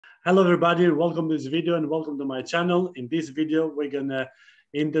Hello everybody, welcome to this video and welcome to my channel. In this video, we're gonna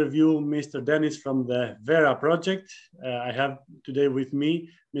interview Mr. Dennis from the Vera project. I have today with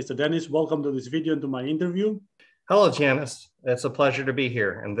me, Mr. Dennis. Welcome to this video and to my interview. Hello, Janice. It's a pleasure to be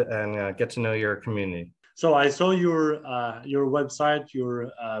here and get to know your community. So I saw your website,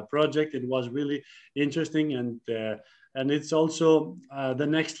 your project. It was really interesting, and it's also the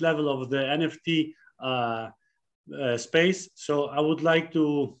next level of the NFT space. So I would like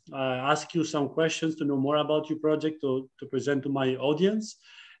to ask you some questions to know more about your project to present to my audience.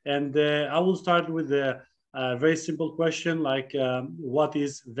 And I will start with a very simple question like, what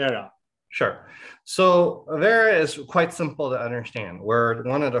is Vera? Sure. So Vera is quite simple to understand. We're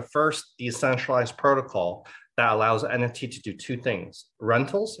one of the first decentralized protocol that allows NFT to do two things,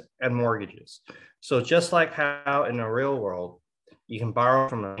 rentals and mortgages. So just like how in the real world, you can borrow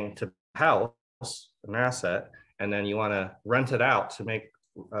from a bank to house, an asset, and then you want to rent it out to make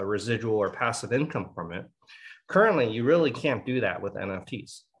a residual or passive income from it. Currently, you really can't do that with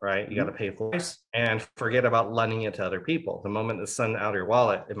NFTs, right? You got to pay for it and forget about lending it to other people. The moment it's sent out of your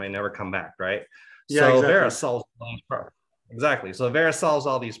wallet, it may never come back, right? Yeah, so exactly. Vera solves all these problems. Exactly. So Vera solves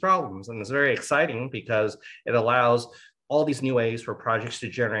all these problems, and it's very exciting because it allows all these new ways for projects to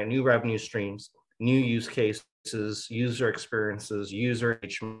generate new revenue streams, new use cases, user experiences, user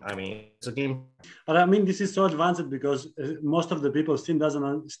engagement. I mean, it's a game. But I mean, this is so advanced because most of the people still doesn't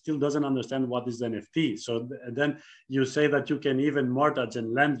understand what is NFT. So then you say that you can even mortgage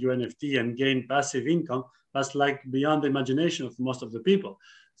and lend your NFT and gain passive income. That's like beyond the imagination of most of the people.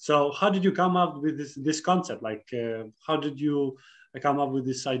 So how did you come up with this concept? Like, how did you come up with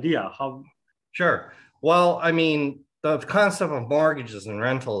this idea? How? Sure. Well, I mean, the concept of mortgages and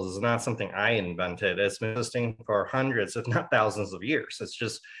rentals is not something I invented. It's been existing for hundreds, if not thousands of years. It's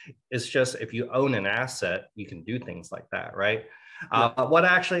just if you own an asset, you can do things like that, right? Yeah. What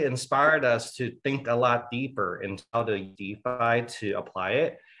actually inspired us to think a lot deeper into how to DeFi to apply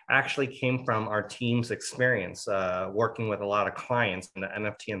it actually came from our team's experience working with a lot of clients in the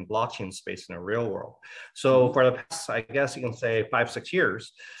NFT and blockchain space in the real world. So for the past, I guess you can say 5-6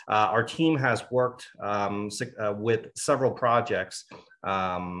 years, our team has worked with several projects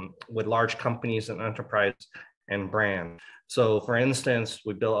with large companies and enterprise and brand. So for instance,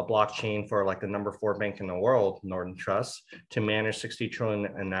 we built a blockchain for like the #4 bank in the world, Northern Trust, to manage 60 trillion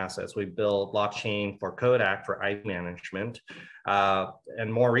in assets. We built blockchain for Kodak for IP management.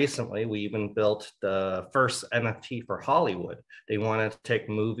 And more recently, we even built the first NFT for Hollywood. They wanted to take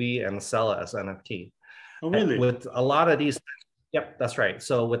a movie and sell it as NFT. Oh, really? With a lot of these, yep, that's right.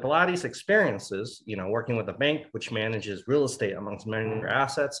 So with a lot of these experiences, you know, working with a bank, which manages real estate amongst many of your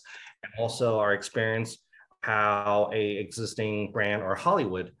assets, and also our experience how a existing brand or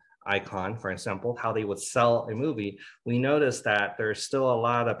Hollywood icon, for example, how they would sell a movie, we noticed that there's still a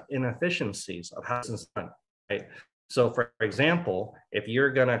lot of inefficiencies of how it's done, right? So for example, if you're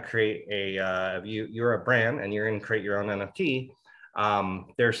gonna create if you're a brand and you're gonna create your own NFT,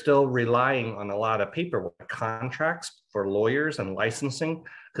 they're still relying on a lot of paperwork, contracts for lawyers and licensing,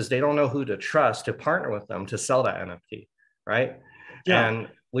 because they don't know who to trust to partner with them to sell that NFT, right? Yeah. And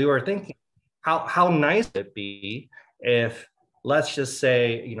we were thinking, how nice would it be if, let's just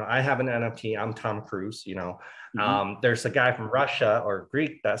say, you know, I have an NFT, I'm Tom Cruise, you know, there's a guy from Russia or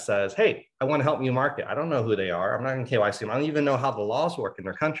Greek that says, hey, I want to help you market. I don't know who they are. I'm not going to KYC them. I don't even know how the laws work in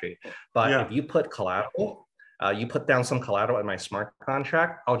their country. But if you put collateral, you put down some collateral in my smart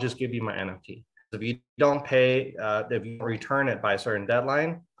contract, I'll just give you my NFT. If you don't pay, if you return it by a certain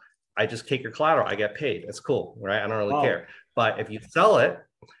deadline, I just take your collateral, I get paid. It's cool, right? I don't really care. But if you sell it,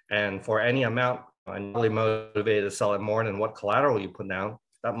 and for any amount, and really motivated to sell it more than what collateral you put down,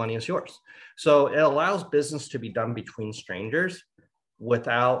 that money is yours. So it allows business to be done between strangers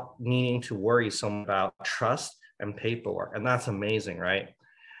without needing to worry so much about trust and paperwork. And that's amazing, right?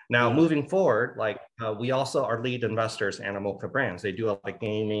 Now, moving forward, like we also are lead investors in Animal Brands. They do like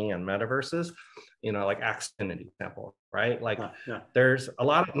gaming and metaverses, you know, like Xfinity example, right? Like there's a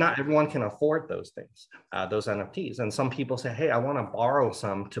lot of, not everyone can afford those things, those NFTs. And some people say, hey, I want to borrow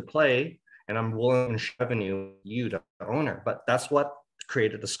some to play and I'm willing to revenue you to the owner. But that's what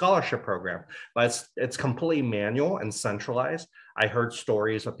created the scholarship program. But it's completely manual and centralized. I heard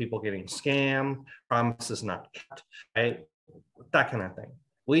stories of people getting scammed, promises not kept, right? That kind of thing.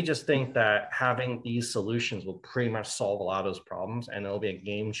 We just think that having these solutions will pretty much solve a lot of those problems, and it'll be a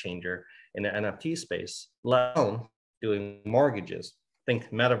game changer in the NFT space, let alone doing mortgages.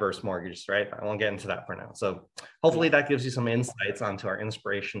 Think metaverse mortgages, right? I won't get into that for now. So hopefully that gives you some insights onto our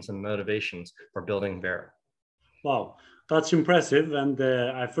inspirations and motivations for building Vera. Wow. that's impressive. And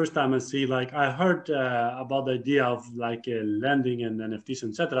I first time I see, like, I heard about the idea of like lending and NFTs,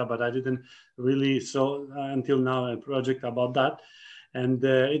 etc., but I didn't really saw until now a project about that. And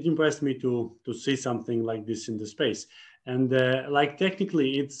it impressed me to see something like this in the space. And like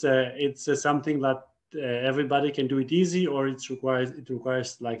technically, it's something that everybody can do it easy, or it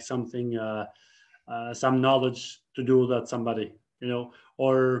requires like something, some knowledge to do that, somebody, you know,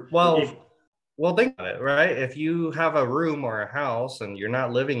 or well, think about it, right? If you have a room or a house and you're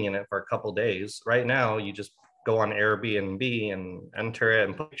not living in it for a couple of days, right now you just go on Airbnb and enter it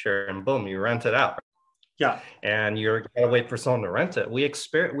and picture, and boom, you rent it out. Yeah. And you're gonna wait for someone to rent it.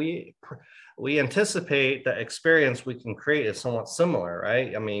 We anticipate the experience we can create is somewhat similar,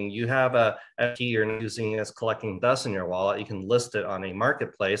 right? I mean, you have a NFT you're using as collecting dust in your wallet. You can list it on a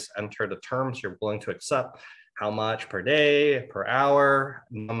marketplace, enter the terms you're willing to accept, how much per day, per hour,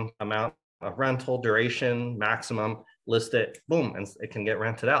 amount of rental, duration, maximum, list it, boom, and it can get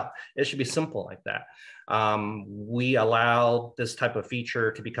rented out. It should be simple like that. We allow this type of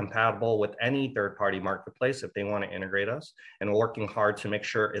feature to be compatible with any third-party marketplace if they want to integrate us, and we're working hard to make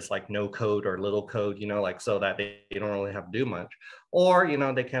sure it's like no code or little code, you know, like so that they don't really have to do much. Or, you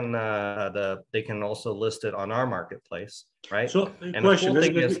know, they can also list it on our marketplace, right? So, and question,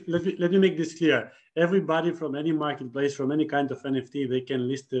 let me make this clear. Everybody from any marketplace, from any kind of NFT, they can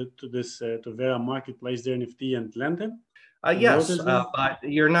list it to this to Vera marketplace, their NFT, and lend them? Yes, but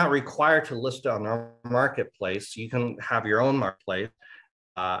you're not required to list it on our marketplace. You can have your own marketplace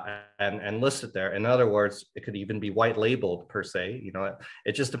and list it there. In other words, it could even be white labeled per se. You know,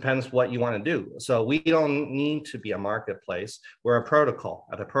 it just depends what you want to do. So we don't need to be a marketplace. We're a protocol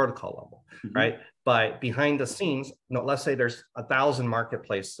at a protocol level, right? But behind the scenes, you know, let's say there's 1,000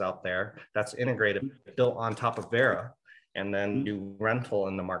 marketplaces out there that's integrated, built on top of Vera, and then do rental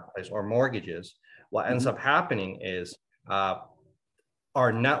in the marketplace or mortgages. What ends up happening is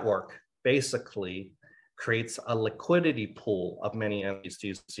our network basically creates a liquidity pool of many entities. Do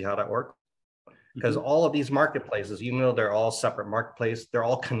you see how that works? Because all of these marketplaces, even though they're all separate marketplaces, they're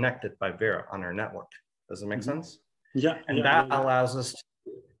all connected by Vera on our network. Does it make sense? Yeah. And that allows us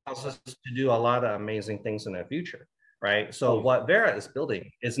to do a lot of amazing things in the future, right? So what Vera is building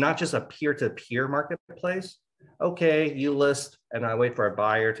is not just a peer-to-peer marketplace. Okay, you list and I wait for a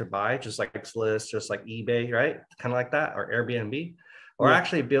buyer to buy, just like Craigslist, just like eBay, right? Kind of like that, or Airbnb. We're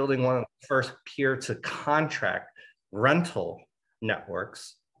actually building one of the first peer-to-contract rental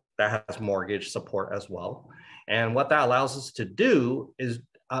networks that has mortgage support as well. And what that allows us to do is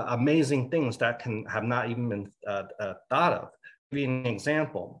amazing things that have not even been thought of. I'll give you an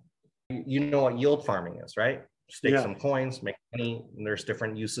example. You know what yield farming is, right? Stake some coins, make money, and there's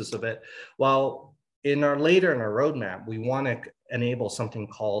different uses of it. Well, later in our roadmap, we want to enable something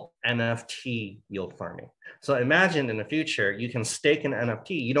called NFT yield farming. So imagine in the future, you can stake an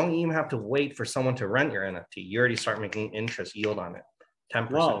NFT. You don't even have to wait for someone to rent your NFT. You already start making interest yield on it,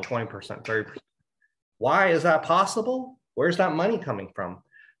 10%, 20%, 30%. Why is that possible? Where's that money coming from?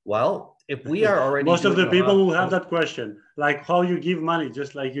 Well, if we are already most of the people will have that question, like how you give money,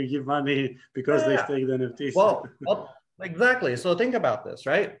 just like you give money because they stake the NFTs. Well, exactly. So think about this,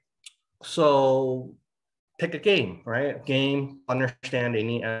 right? So pick a game, right? Game, understand they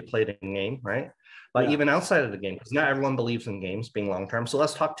need to play the game, right? But even outside of the game, because not everyone believes in games being long-term. So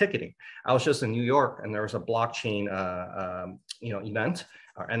let's talk ticketing. I was just in New York and there was a blockchain, event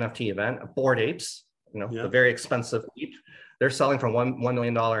or NFT event, Bored Apes, the very expensive ape. They're selling for $1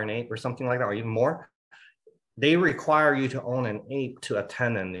 million an ape or something like that, or even more. They require you to own an ape to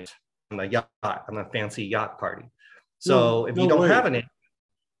attend on a fancy yacht party. So if you don't have an ape,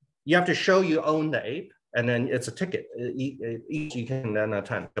 you have to show you own the ape, and then it's a ticket. Each you can then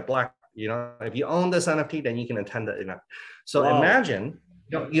attend. If you own this NFT, then you can attend the event. So imagine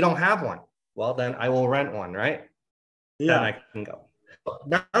you don't have one. Well, then I will rent one, right? Yeah. Then I can go.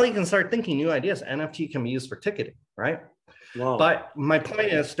 Now you can start thinking new ideas. NFT can be used for ticketing, right? Wow. But my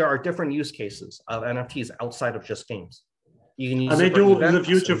point is there are different use cases of NFTs outside of just games. I may do in the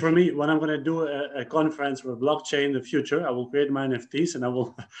future for me, when I'm going to do a conference for blockchain in the future, I will create my NFTs and I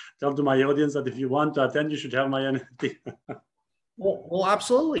will tell to my audience that if you want to attend, you should have my NFT. Well,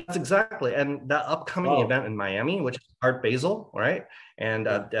 absolutely. That's exactly. And the upcoming event in Miami, which is Art Basel, right? And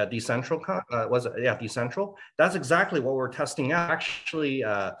Decentral, Decentral. That's exactly what we're testing out. Actually,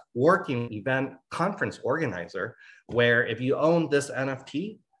 working event conference organizer, where if you own this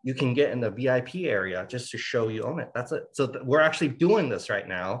NFT, you can get in the VIP area just to show you own it. That's it. So we're actually doing this right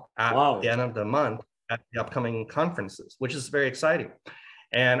now at the end of the month at the upcoming conferences, which is very exciting.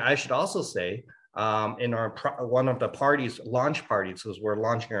 And I should also say, in our one of the parties, launch parties, because we're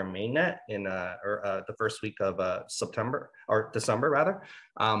launching our mainnet in the first week of December rather.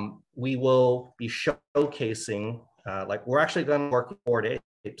 We will be showcasing, like we're actually going to work with Bored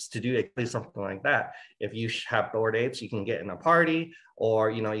Apes to do exactly something like that. If you have Bored Apes, you can get in a party, or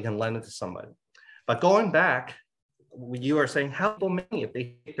you can lend it to somebody. But going back, you are saying how people money if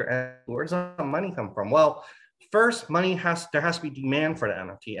they take their NFT, where does the money come from? Well, first, there has to be demand for the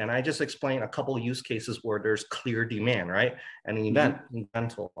NFT. And I just explained a couple of use cases where there's clear demand, right? And an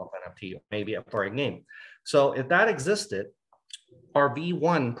rental of NFT, maybe for a game. So if that existed, our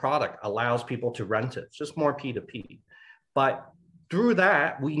V1 product allows people to rent it. It's just more P2P. But through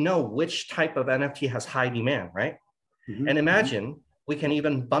that, we know which type of NFT has high demand, right? And imagine we can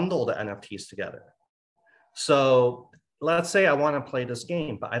even bundle the NFTs together. So let's say I want to play this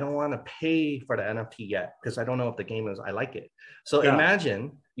game, but I don't want to pay for the NFT yet because I don't know if the game I like it. So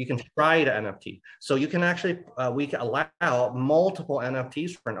imagine you can try the NFT. So you can actually, we can allow multiple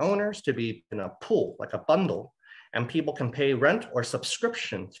NFTs for owners to be in a pool, like a bundle, and people can pay rent or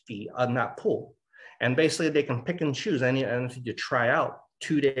subscription fee on that pool. And basically they can pick and choose any NFT to try out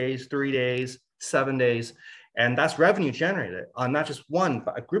 2 days, 3 days, 7 days. And that's revenue generated on not just one,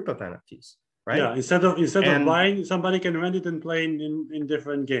 but a group of NFTs. Right? Yeah, instead of buying, somebody can rent it and play in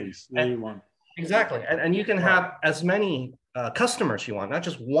different games that you want. Exactly. And you can have as many customers you want, not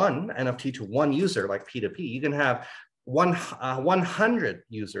just one NFT to one user like P2P. You can have 100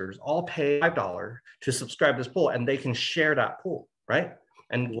 users all pay $5 to subscribe to this pool, and they can share that pool, right?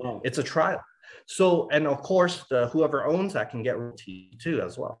 And it's a trial. So, and of course, whoever owns that can get royalty too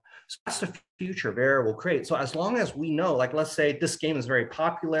as well. So that's the future Vera will create. So as long as we know, like, let's say this game is very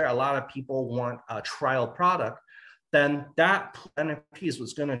popular, a lot of people want a trial product, then that NFTs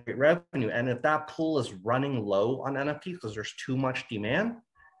was going to get revenue. And if that pool is running low on NFTs because there's too much demand,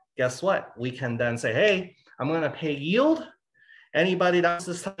 guess what? We can then say, hey, I'm going to pay yield. Anybody that's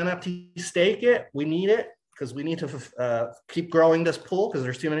this NFT, stake it. We need it because we need to keep growing this pool because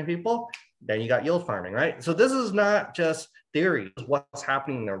there's too many people. Then you got yield farming, right? So this is not just theory. It's what's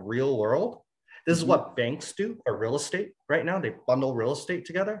happening in the real world. This is what banks do for real estate right now. They bundle real estate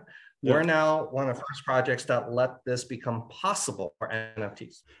together. We're now one of the first projects that let this become possible for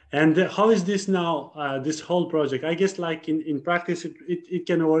NFTs. And how is this now, this whole project? I guess like in practice, it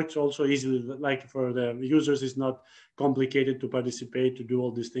can work also easily. Like for the users, it's not complicated to participate, to do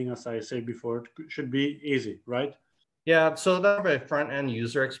all these things. As I said before, it should be easy, right? Yeah, so that's a front-end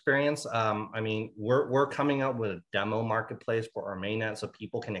user experience. I mean, we're coming up with a demo marketplace for our mainnet so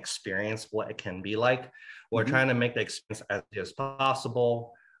people can experience what it can be like. We're trying to make the experience as easy as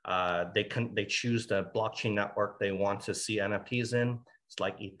possible. They choose the blockchain network they want to see NFTs in. It's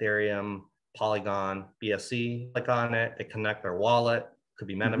like Ethereum, Polygon, BSC. Click on it, they connect their wallet. Could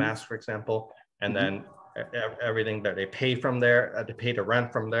be MetaMask, for example, and then everything that they pay from there, they pay the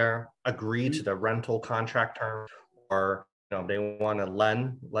rent from there, agree to the rental contract term, or they want to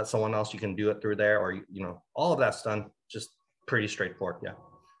let someone else, you can do it through there, or all of that's done just pretty straightforward. Yeah.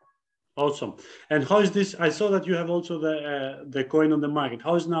 Awesome. And how is this? I saw that you have also the coin on the market.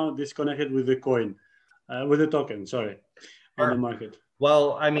 How is now this connected with the coin, with the token? Sorry, on the market.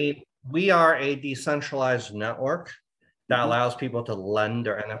 Well, I mean, we are a decentralized network that allows people to lend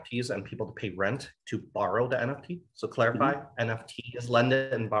their NFTs and people to pay rent to borrow the NFT. So clarify, NFT is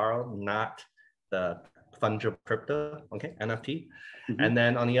lended and borrowed, not the fungible crypto, okay, NFT. And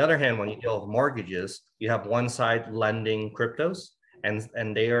then on the other hand, when you deal with mortgages, you have one side lending cryptos,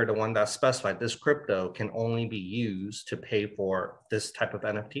 and they are the one that specified this crypto can only be used to pay for this type of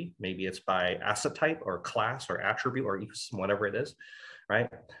NFT. Maybe it's by asset type or class or attribute or ecosystem, whatever it is, right?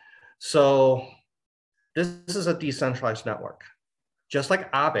 So this is a decentralized network. Just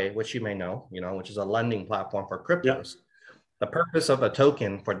like Aave, which you may know, which is a lending platform for cryptos. The purpose of a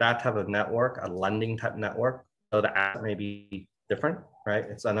token for that type of network, a lending type network, so the asset may be different, right?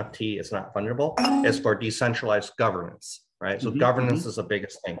 It's NFT, it's not fungible, it's for decentralized governance, right? So governance is the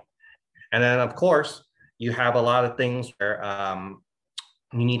biggest thing. And then of course, you have a lot of things where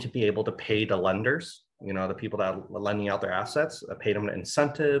you need to be able to pay the lenders, the people that are lending out their assets, pay them the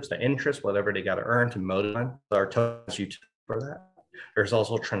incentives, the interest, whatever they got to earn to motivate them. So our tokens you for that. There's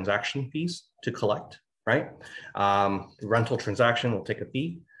also transaction fees to collect, right? The rental transaction will take a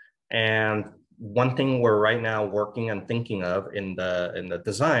fee. And one thing we're right now working and thinking of in the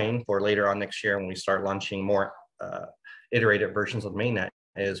design for later on next year when we start launching more iterated versions of mainnet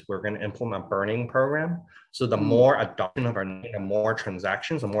is we're going to implement a burning program. So the more adoption of our the more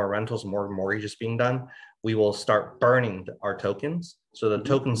transactions, the more rentals, the more mortgages being done, we will start burning our tokens. So the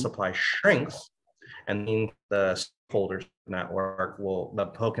token supply shrinks, and the holders network,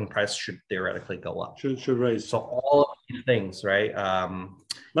 the token price should theoretically go up. Should raise. So all of these things, right?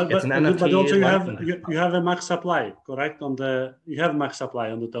 But also you have a max supply, correct? You have max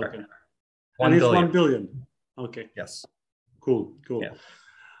supply on the token. And it's 1 billion. Okay. Yes. Cool. Yeah.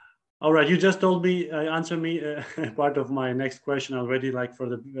 All right. You just told me, answer me part of my next question already, like for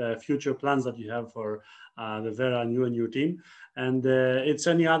the future plans that you have for the Vera and you and your team. And it's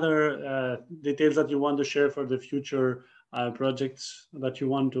any other details that you want to share for the future projects that you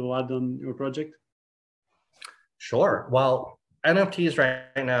want to add on your project? Sure. Well, NFTs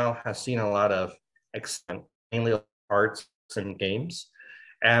right now have seen a lot of extent, mainly arts and games.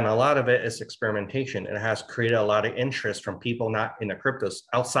 And a lot of it is experimentation. It has created a lot of interest from people not in the cryptos,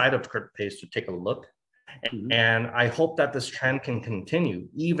 outside of crypto space, to take a look. And I hope that this trend can continue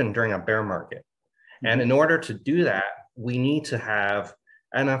even during a bear market. And in order to do that, we need to have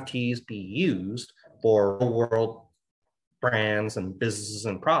NFTs be used for real world brands and businesses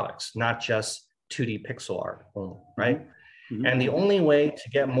and products, not just 2D pixel art only, right? And the only way to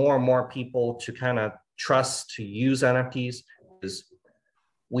get more and more people to kind of trust to use NFTs is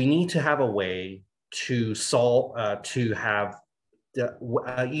we need to have a way to solve, to have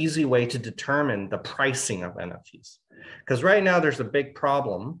an easy way to determine the pricing of NFTs. Because right now there's a big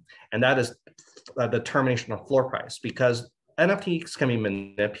problem, and that is the determination of floor price, because NFTs can be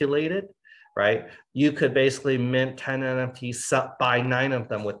manipulated, right? You could basically mint 10 NFTs, buy 9 of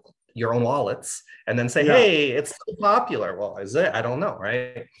them with your own wallets, and then say, hey, it's so popular. Well, is it? I don't know,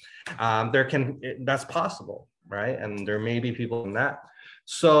 right? That's possible, right? And there may be people in that.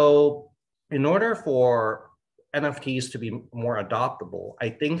 So in order for NFTs to be more adoptable, I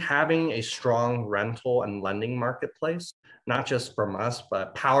think having a strong rental and lending marketplace, not just from us,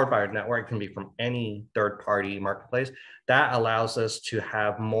 but powered by our network, can be from any third-party marketplace, that allows us to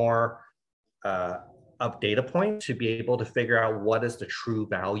have more of data points to be able to figure out what is the true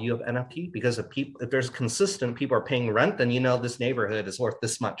value of NFT. Because if there's consistent people are paying rent, then you know this neighborhood is worth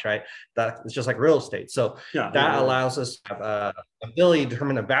this much, right? That it's just like real estate. So that allows us to have ability to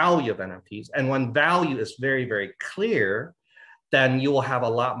determine the value of NFTs. And when value is very, very clear, then you will have a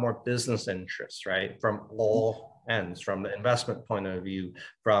lot more business interests, right? From all ends, from the investment point of view,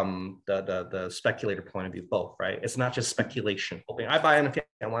 from the speculator point of view, both, right? It's not just speculation. I buy NFT,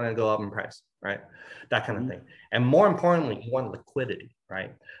 I want to go up in price, right? That kind of thing. And more importantly, you want liquidity,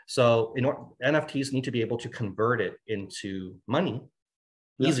 right? So NFTs need to be able to convert it into money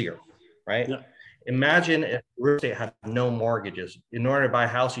easier, right? Imagine if real estate had no mortgages. In order to buy a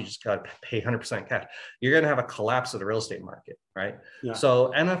house, you just got to pay 100% cash. You're going to have a collapse of the real estate market, right?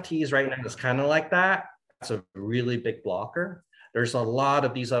 So NFTs right now is kind of like that. It's a really big blocker. There's a lot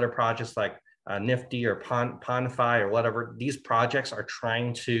of these other projects like Nifty or Ponify or whatever. These projects are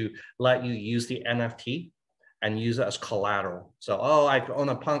trying to let you use the NFT and use it as collateral. So, oh, I own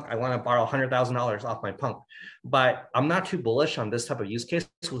a punk, I want to borrow $100,000 off my punk. But I'm not too bullish on this type of use case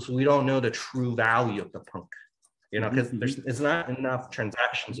because we don't know the true value of the punk, you know, because it's not enough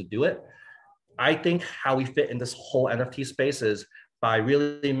transactions to do it. I think how we fit in this whole NFT space is by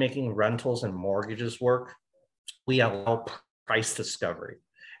really making rentals and mortgages work. We allow price discovery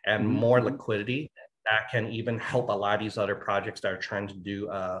and more liquidity that can even help a lot of these other projects that are trying to do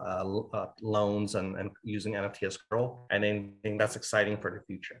loans and using NFT as collateral. And I think that's exciting for the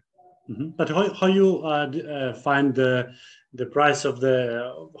future. But how you find the price of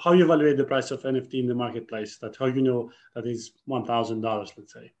how you evaluate the price of NFT in the marketplace? That how you know that is $1,000,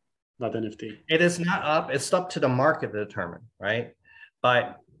 let's say, that NFT? It is not up. It's up to the market to determine, right?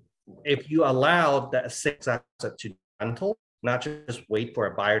 But if you allow that same asset to rental, not just wait for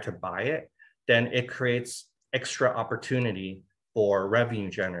a buyer to buy it, then it creates extra opportunity for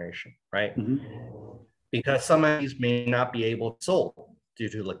revenue generation, right? Because some of these may not be able to be sold due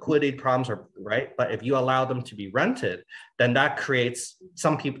to liquidity problems, or right? But if you allow them to be rented, then that creates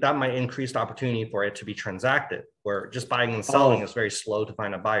some people, that might increase the opportunity for it to be transacted, where just buying and selling is very slow to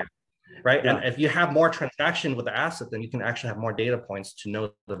find a buyer. Right. And if you have more transaction with the asset, then you can actually have more data points to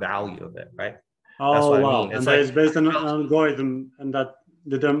know the value of it. Right. That's what I mean. It's like, it's based on an algorithm, and that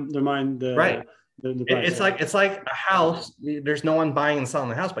determine the price. It's like a house. There's no one buying and selling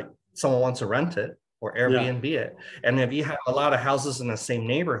the house, but someone wants to rent it or Airbnb it. And if you have a lot of houses in the same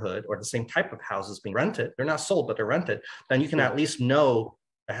neighborhood or the same type of houses being rented, they're not sold, but they're rented, then you can at least know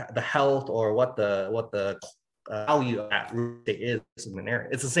the health or what the value of that real estate is in an area.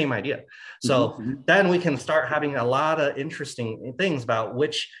 It's the same idea. So then we can start having a lot of interesting things about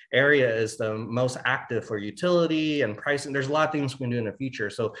which area is the most active for utility and pricing. There's a lot of things we can do in the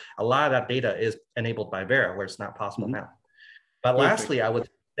future. So a lot of that data is enabled by Vera, where it's not possible now. But lastly, I would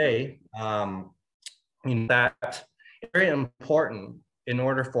say that It's very important in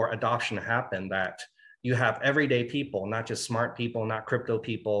order for adoption to happen that you have everyday people, not just smart people, not crypto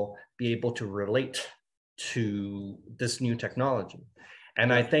people, be able to relate to this new technology.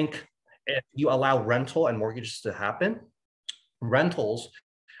 And I think if you allow rental and mortgages to happen, rentals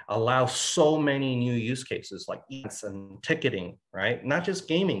allow so many new use cases like events and ticketing, right? Not just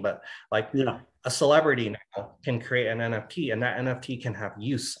gaming, but like a celebrity now can create an NFT, and that NFT can have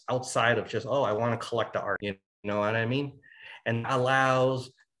use outside of just, oh, I want to collect the art, you know what I mean? And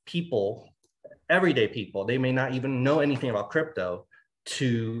allows people, everyday people, they may not even know anything about crypto,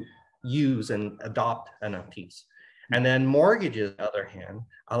 to use and adopt NFTs. And then mortgages, on the other hand,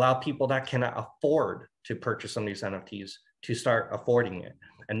 allow people that cannot afford to purchase some of these NFTs to start affording it.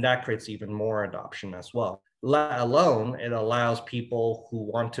 And that creates even more adoption as well. Let alone, it allows people who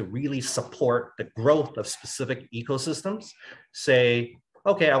want to really support the growth of specific ecosystems, say,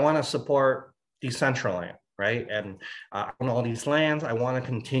 okay, I want to support Decentraland, right? And I own all these lands. I want to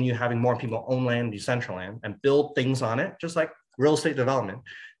continue having more people own land, Decentraland, and build things on it, just like real estate development.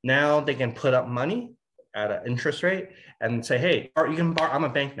 Now they can put up money at an interest rate and say, hey, you can borrow, I'm a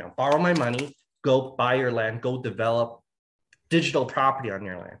bank now, borrow my money, go buy your land, go develop digital property on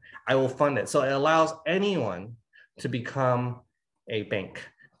your land. I will fund it. So it allows anyone to become a bank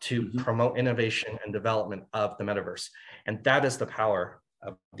to promote innovation and development of the metaverse. And that is the power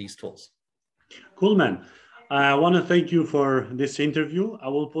of these tools. Cool, man. I want to thank you for this interview. I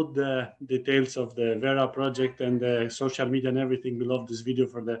will put the details of the Vera project and the social media and everything below this video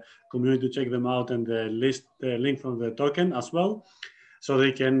for the community to check them out, and the link from the token as well, so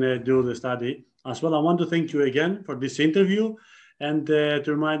they can do the study as well. I want to thank you again for this interview, and to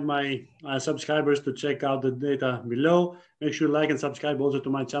remind my subscribers to check out the data below. Make sure you like and subscribe also to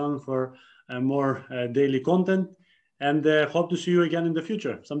my channel for more daily content, and hope to see you again in the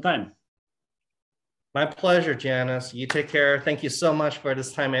future sometime. My pleasure, Janice. You take care. Thank you so much for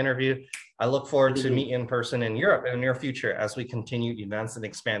this time interview. I look forward to meeting in person in Europe in the near future as we continue events and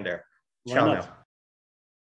expand there. Ciao now.